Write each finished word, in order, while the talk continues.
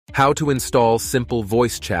How to install simple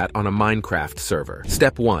voice chat on a Minecraft server.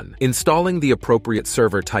 Step 1. Installing the appropriate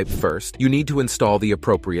server type first. You need to install the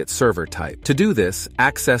appropriate server type. To do this,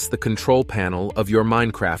 access the control panel of your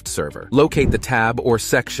Minecraft server. Locate the tab or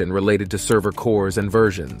section related to server cores and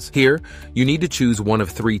versions. Here, you need to choose one of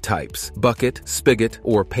three types: bucket, spigot,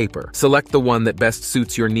 or paper. Select the one that best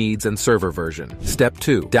suits your needs and server version. Step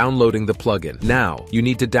 2. Downloading the plugin. Now, you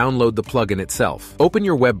need to download the plugin itself. Open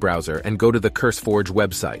your web browser and go to the CurseForge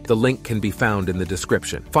website. The link can be found in the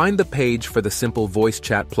description. Find the page for the simple voice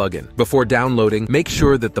chat plugin. Before downloading, make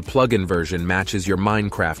sure that the plugin version matches your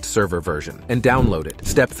Minecraft server version, and download it.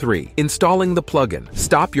 Step 3. Installing the plugin.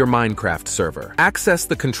 Stop your Minecraft server. Access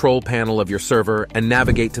the control panel of your server and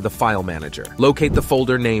navigate to the file manager. Locate the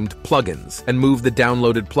folder named Plugins and move the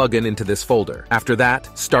downloaded plugin into this folder. After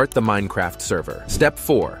that, start the Minecraft server. Step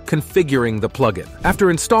 4. Configuring the plugin. After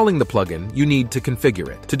installing the plugin, you need to configure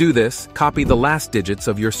it. To do this, copy the last digits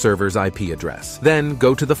of your server's IP address. Then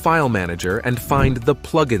go to the file manager and find the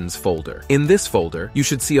plugins folder. In this folder, you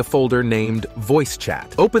should see a folder named Voice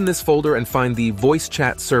Chat. Open this folder and find the Voice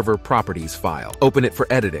Chat Server Properties file. Open it for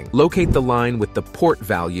editing. Locate the line with the port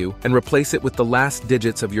value and replace it with the last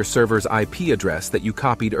digits of your server's IP address that you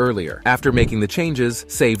copied earlier. After making the changes,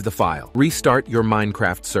 save the file. Restart your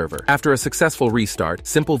Minecraft server. After a successful restart,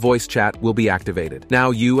 Simple Voice Chat will be activated.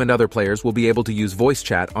 Now you and other players will be able to use voice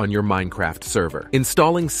chat on your Minecraft server.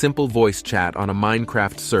 Installing Simple Voice Chat on a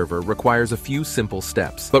Minecraft server requires a few simple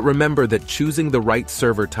steps, but remember that choosing the right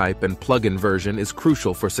server type and plugin version is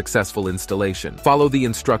crucial for successful installation. Follow the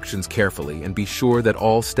instructions carefully and be sure that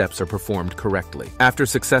all steps are performed correctly. After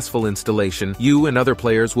successful installation, you and other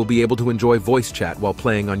players will be able to enjoy voice chat while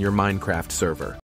playing on your Minecraft server.